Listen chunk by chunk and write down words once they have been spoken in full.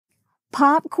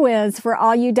Pop quiz for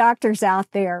all you doctors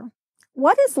out there.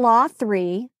 What is Law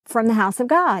 3 from the House of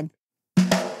God?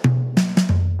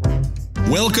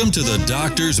 Welcome to the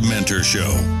Doctor's Mentor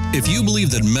Show. If you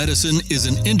believe that medicine is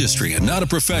an industry and not a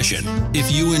profession, if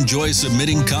you enjoy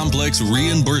submitting complex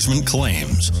reimbursement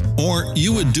claims, or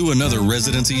you would do another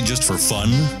residency just for fun,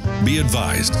 be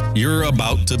advised, you're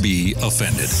about to be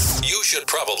offended. You should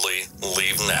probably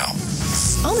leave now.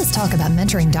 All this talk about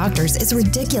mentoring doctors is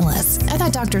ridiculous. I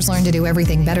thought doctors learned to do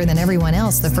everything better than everyone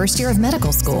else the first year of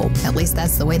medical school. At least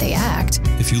that's the way they act.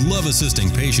 If you love assisting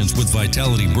patients with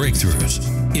vitality breakthroughs,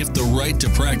 if the right to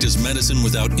practice medicine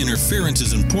without interference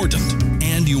is important,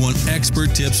 and you want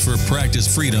expert tips for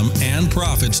practice freedom and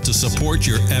profits to support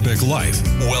your epic life,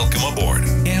 welcome aboard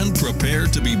and prepare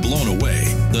to be blown away.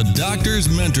 The Doctor's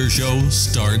Mentor Show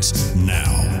starts now.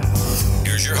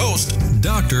 Here's your host,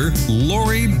 Dr.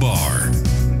 Lori Barr.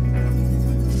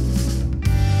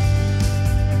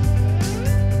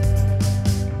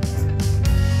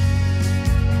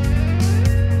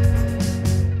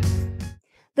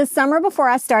 The summer before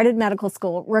I started medical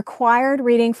school, required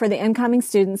reading for the incoming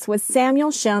students was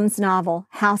Samuel Shem's novel,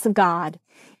 House of God.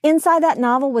 Inside that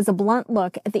novel was a blunt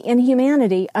look at the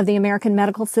inhumanity of the American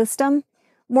medical system.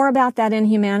 More about that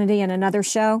inhumanity in another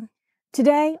show.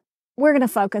 Today, we're going to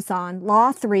focus on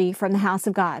Law 3 from the House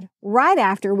of God, right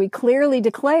after we clearly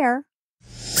declare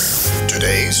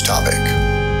today's topic.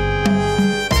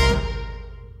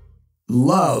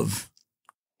 Love.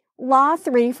 Law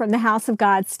 3 from the House of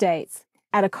God states,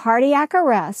 at a cardiac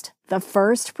arrest, the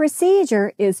first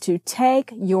procedure is to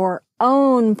take your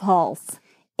own pulse.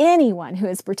 Anyone who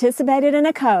has participated in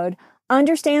a code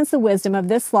understands the wisdom of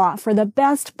this law for the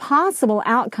best possible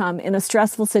outcome in a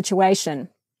stressful situation.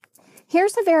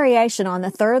 Here's a variation on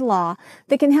the third law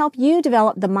that can help you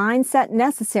develop the mindset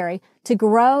necessary to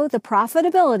grow the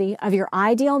profitability of your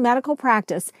ideal medical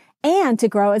practice and to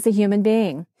grow as a human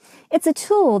being. It's a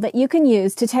tool that you can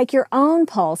use to take your own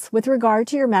pulse with regard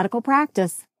to your medical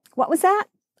practice. What was that?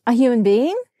 A human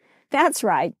being? That's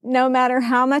right. No matter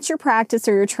how much your practice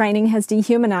or your training has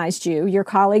dehumanized you, your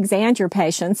colleagues, and your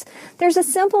patients, there's a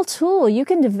simple tool you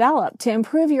can develop to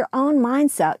improve your own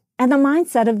mindset and the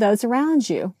mindset of those around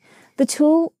you. The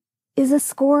tool is a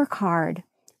scorecard.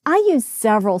 I use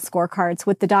several scorecards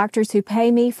with the doctors who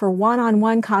pay me for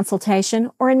one-on-one consultation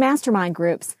or in mastermind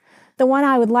groups. The one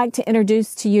I would like to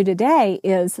introduce to you today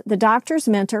is the Doctor's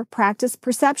Mentor Practice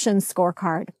Perception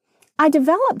Scorecard. I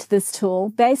developed this tool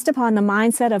based upon the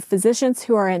mindset of physicians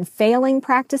who are in failing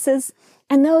practices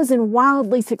and those in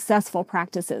wildly successful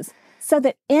practices, so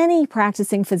that any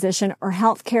practicing physician or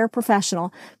healthcare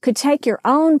professional could take your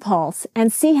own pulse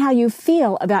and see how you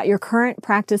feel about your current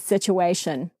practice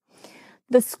situation.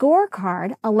 The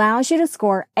scorecard allows you to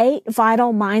score 8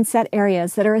 vital mindset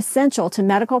areas that are essential to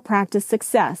medical practice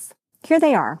success. Here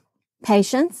they are: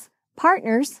 patients,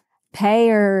 partners,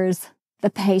 payers,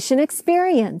 the patient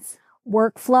experience,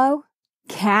 workflow,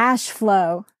 cash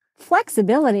flow,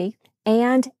 flexibility,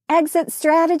 and exit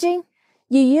strategy.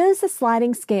 You use a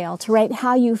sliding scale to rate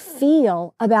how you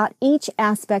feel about each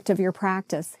aspect of your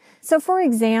practice. So, for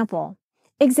example,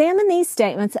 examine these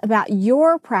statements about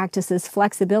your practice's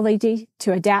flexibility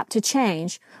to adapt to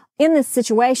change. In this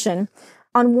situation,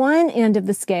 on one end of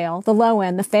the scale, the low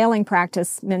end, the failing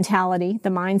practice mentality, the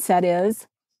mindset is,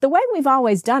 the way we've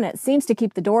always done it seems to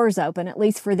keep the doors open, at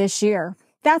least for this year.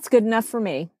 That's good enough for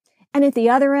me. And at the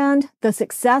other end, the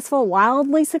successful,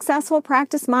 wildly successful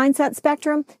practice mindset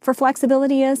spectrum for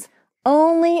flexibility is,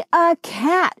 only a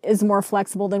cat is more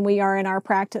flexible than we are in our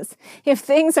practice. If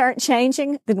things aren't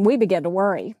changing, then we begin to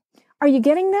worry. Are you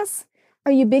getting this?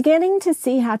 Are you beginning to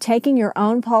see how taking your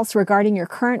own pulse regarding your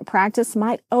current practice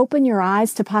might open your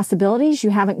eyes to possibilities you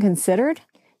haven't considered?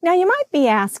 Now, you might be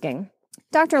asking,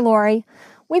 Dr. Lori,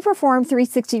 we perform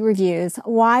 360 reviews.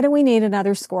 Why do we need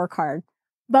another scorecard?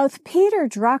 Both Peter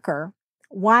Drucker,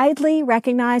 widely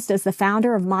recognized as the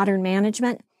founder of modern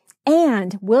management,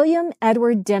 and William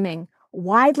Edward Deming,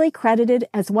 widely credited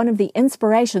as one of the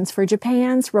inspirations for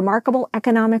Japan's remarkable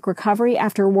economic recovery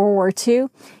after World War II,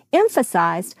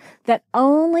 emphasized that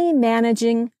only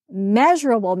managing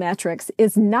measurable metrics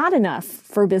is not enough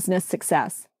for business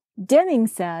success. Deming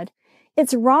said,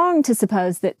 it's wrong to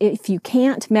suppose that if you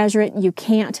can't measure it, you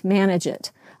can't manage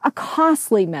it. A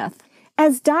costly myth.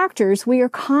 As doctors, we are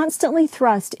constantly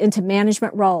thrust into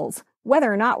management roles,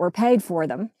 whether or not we're paid for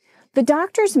them. The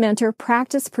Doctor's Mentor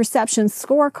Practice Perception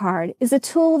Scorecard is a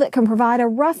tool that can provide a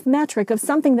rough metric of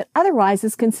something that otherwise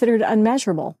is considered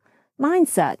unmeasurable: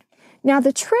 mindset. Now,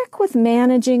 the trick with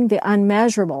managing the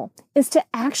unmeasurable is to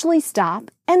actually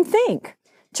stop and think,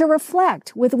 to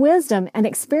reflect with wisdom and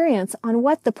experience on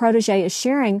what the protege is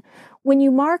sharing when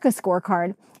you mark a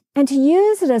scorecard and to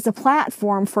use it as a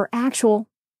platform for actual,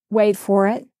 wait for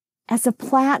it, as a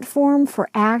platform for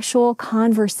actual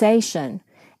conversation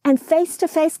and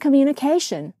face-to-face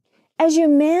communication. As you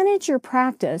manage your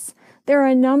practice, there are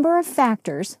a number of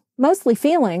factors, mostly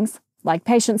feelings, like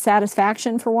patient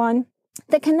satisfaction for one,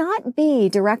 that cannot be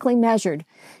directly measured,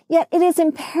 yet it is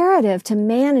imperative to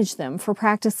manage them for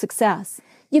practice success.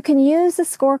 You can use a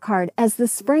scorecard as the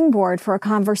springboard for a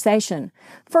conversation,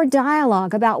 for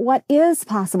dialogue about what is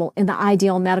possible in the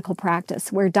ideal medical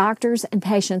practice, where doctors and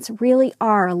patients really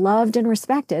are loved and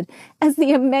respected as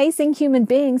the amazing human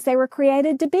beings they were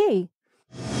created to be.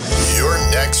 Your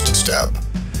next step.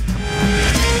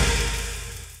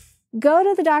 Go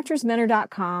to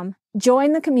thedoctorsmentor.com,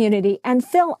 join the community, and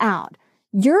fill out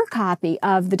your copy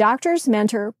of the Doctor's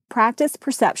Mentor Practice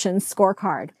Perception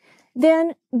Scorecard.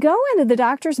 Then go into the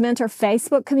Doctor's Mentor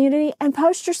Facebook community and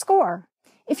post your score.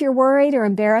 If you're worried or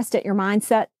embarrassed at your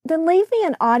mindset, then leave me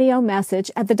an audio message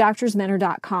at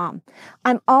thedoctorsmentor.com.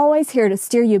 I'm always here to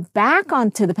steer you back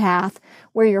onto the path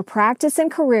where your practice and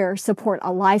career support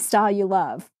a lifestyle you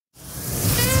love.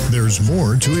 There's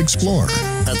more to explore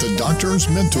at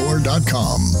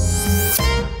thedoctorsmentor.com.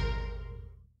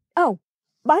 Oh,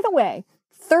 by the way,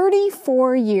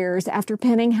 34 years after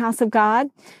penning House of God,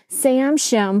 Sam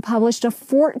Shem published a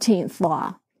 14th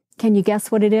law. Can you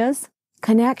guess what it is?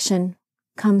 Connection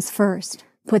comes first.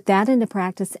 Put that into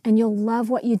practice and you'll love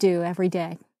what you do every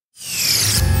day.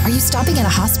 Are you stopping at a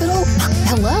hospital?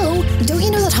 Hello? Don't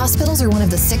you know that hospitals are one of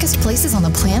the sickest places on the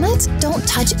planet? Don't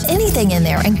touch anything in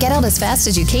there and get out as fast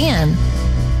as you can.